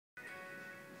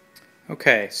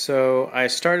Okay, so I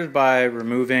started by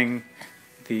removing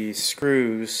the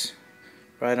screws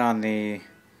right on the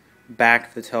back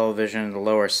of the television in the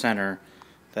lower center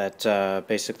that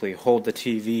basically hold the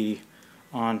TV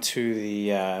onto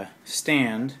the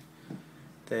stand.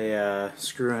 They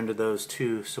screw into those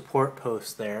two support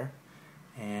posts there,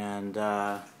 and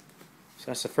so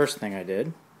that's the first thing I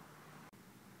did.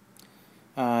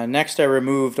 Next I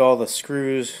removed all the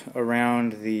screws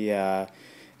around the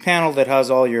panel that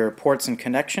has all your ports and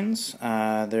connections.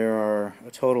 There are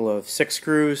a total of 6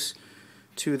 screws,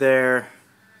 2 there,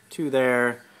 2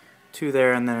 there, 2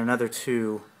 there, and then another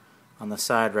 2 on the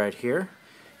side right here.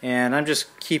 And I'm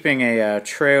just keeping a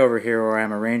tray over here where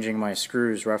I'm arranging my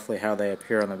screws roughly how they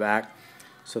appear on the back,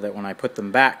 so that when I put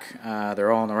them back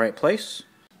they're all in the right place.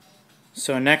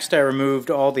 So next I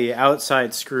removed all the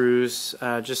outside screws,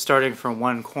 just starting from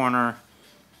one corner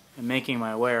and making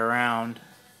my way around.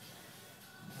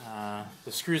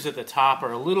 The screws at the top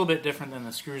are a little bit different than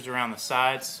the screws around the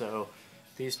sides, so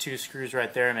these 2 screws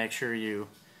right there, make sure you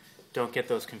don't get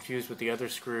those confused with the other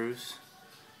screws.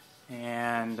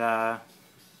 And so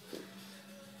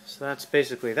that's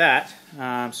basically that.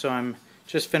 So I'm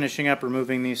just finishing up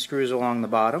removing these screws along the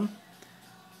bottom.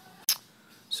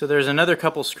 So there's another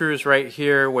couple screws right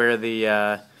here where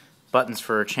the buttons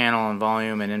for channel and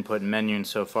volume and input and menu and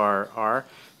so far are.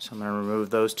 So I'm going to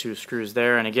remove those 2 screws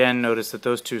there. And again, notice that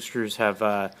those 2 screws have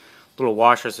little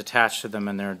washers attached to them,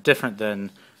 and they're different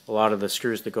than a lot of the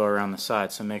screws that go around the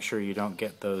side. So make sure you don't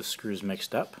get those screws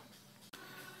mixed up.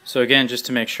 So again, just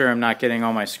to make sure I'm not getting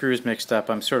all my screws mixed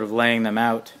up, I'm sort of laying them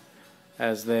out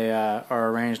as they are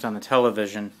arranged on the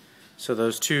television. So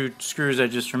those 2 screws I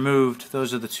just removed,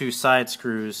 those are the 2 side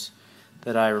screws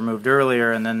that I removed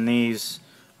earlier, and then these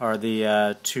are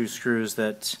the 2 screws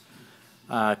that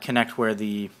connect where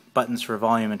the buttons for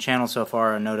volume and channel so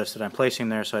far, and notice that I'm placing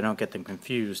there so I don't get them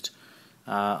confused,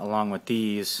 along with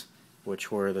these,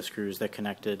 which were the screws that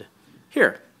connected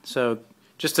here. So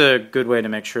just a good way to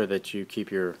make sure that you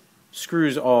keep your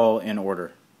screws all in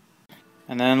order.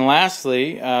 And then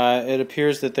lastly, it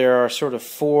appears that there are sort of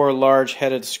 4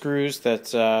 large-headed screws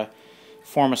that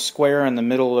form a square in the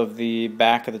middle of the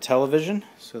back of the television.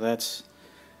 So that's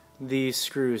these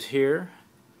screws here.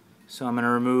 So I'm going to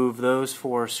remove those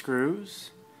 4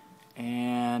 screws,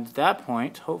 and at that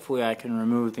point, hopefully I can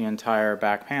remove the entire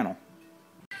back panel.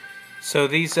 So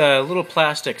these little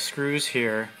plastic screws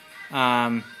here,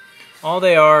 all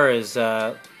they are is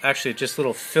actually just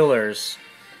little fillers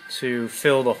to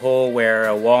fill the hole where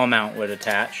a wall mount would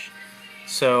attach.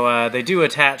 So they do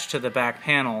attach to the back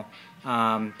panel,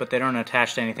 but they don't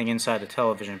attach to anything inside the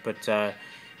television, but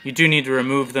you do need to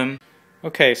remove them.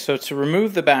 Okay, so to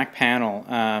remove the back panel,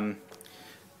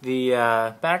 the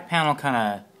back panel kind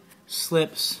of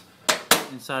slips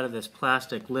inside of this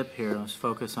plastic lip here. Let's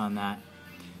focus on that.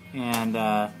 And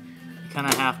you kind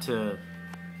of have to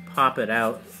pop it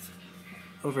out.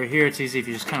 Over here it's easy if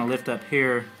you just kind of lift up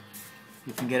here.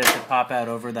 You can get it to pop out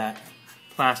over that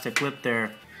plastic lip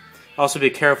there. Also be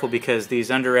careful because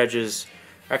these under edges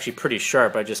are actually pretty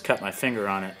sharp. I just cut my finger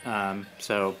on it,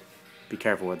 so be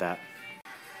careful with that.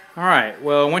 Alright,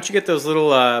 well once you get those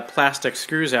little plastic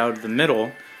screws out of the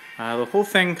middle, the whole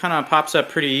thing kind of pops up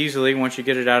pretty easily once you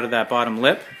get it out of that bottom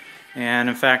lip. And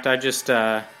in fact I just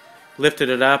lifted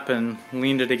it up and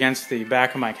leaned it against the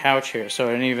back of my couch here, so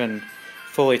I didn't even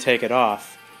fully take it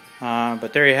off.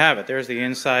 But there you have it. There's the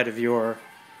inside of your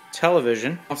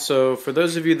television. Also, for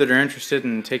those of you that are interested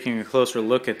in taking a closer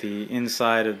look at the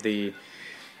inside of the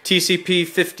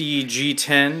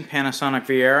tc-l47e50 Panasonic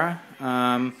Viera,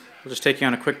 we'll just take you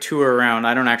on a quick tour around.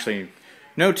 I don't actually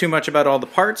know too much about all the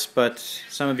parts, but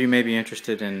some of you may be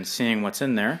interested in seeing what's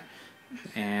in there.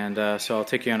 And so I'll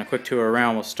take you on a quick tour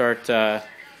around. We'll start at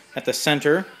the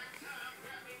center.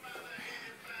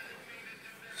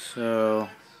 So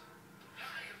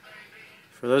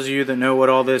for those of you that know what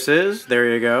all this is,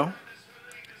 there you go.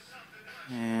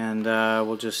 And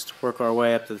we'll just work our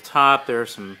way up to the top. There are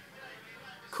some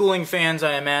cooling fans,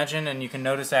 I imagine, and you can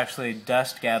notice actually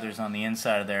dust gathers on the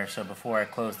inside of there. So before I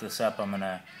close this up, I'm going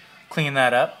to clean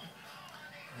that up.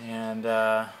 And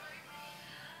as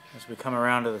we come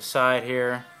around to the side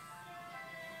here,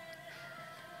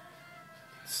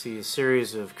 see a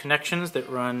series of connections that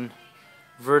run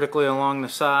vertically along the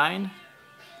side,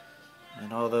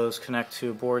 and all those connect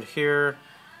to a board here.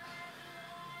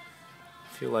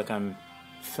 I feel like I'm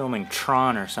filming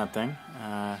Tron or something.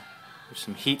 There's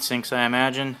some heat sinks, I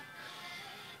imagine.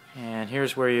 And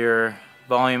here's where your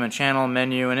volume and channel,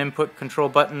 menu, and input control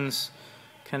buttons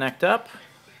connect up.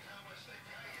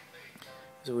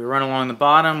 As we run along the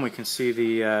bottom, we can see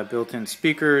the built-in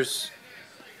speakers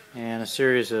and a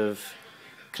series of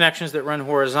connections that run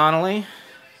horizontally.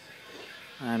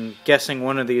 I'm guessing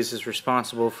one of these is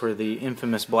responsible for the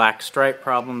infamous black stripe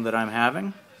problem that I'm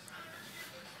having.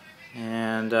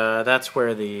 And that's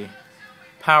where the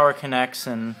power connects,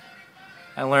 and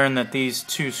I learned that these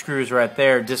two screws right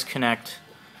there disconnect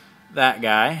that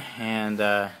guy, and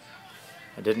I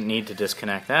didn't need to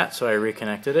disconnect that, so I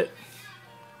reconnected it.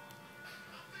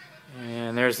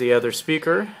 And there's the other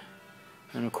speaker,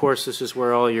 and of course this is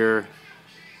where all your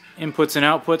inputs and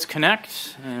outputs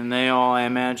connect, and they all, I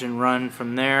imagine, run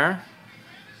from there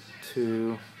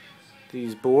to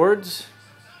these boards.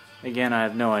 Again, I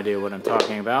have no idea what I'm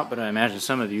talking about, but I imagine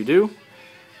some of you do.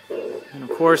 And of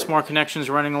course, more connections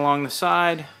running along the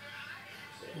side,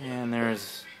 and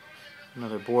there's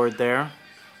another board there.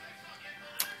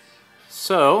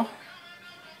 So,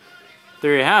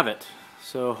 there you have it.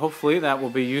 So hopefully that will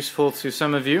be useful to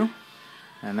some of you,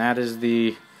 and that is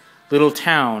the little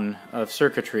town of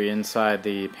circuitry inside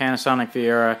the Panasonic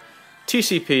Viera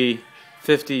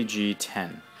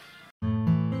tc-l47e50G10.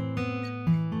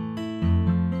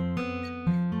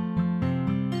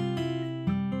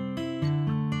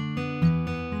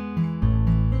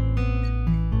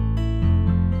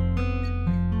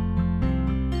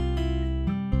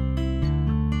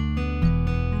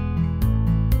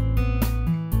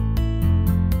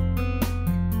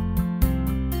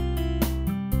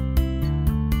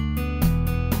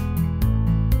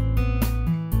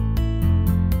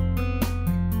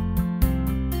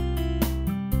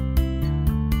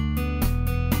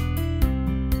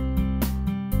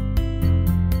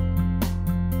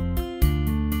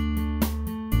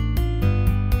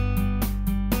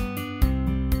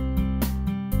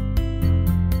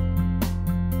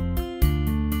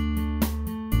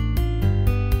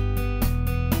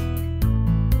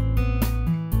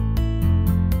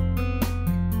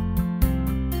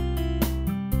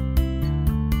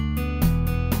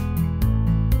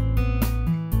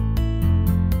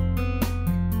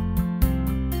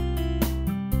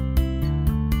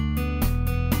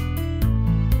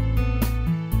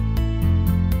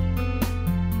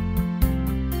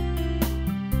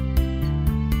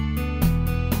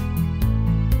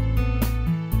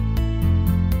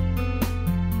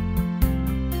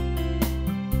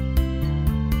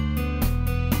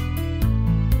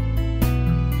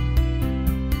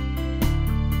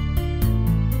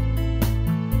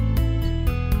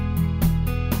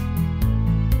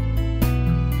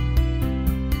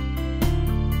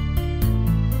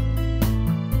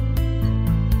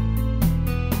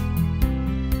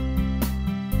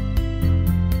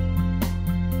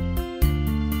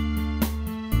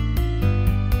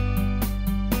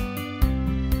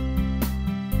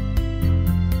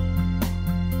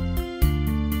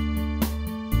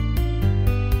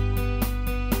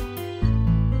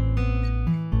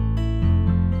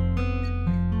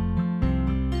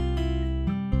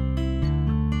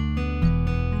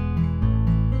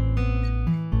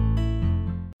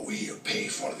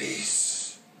 For this.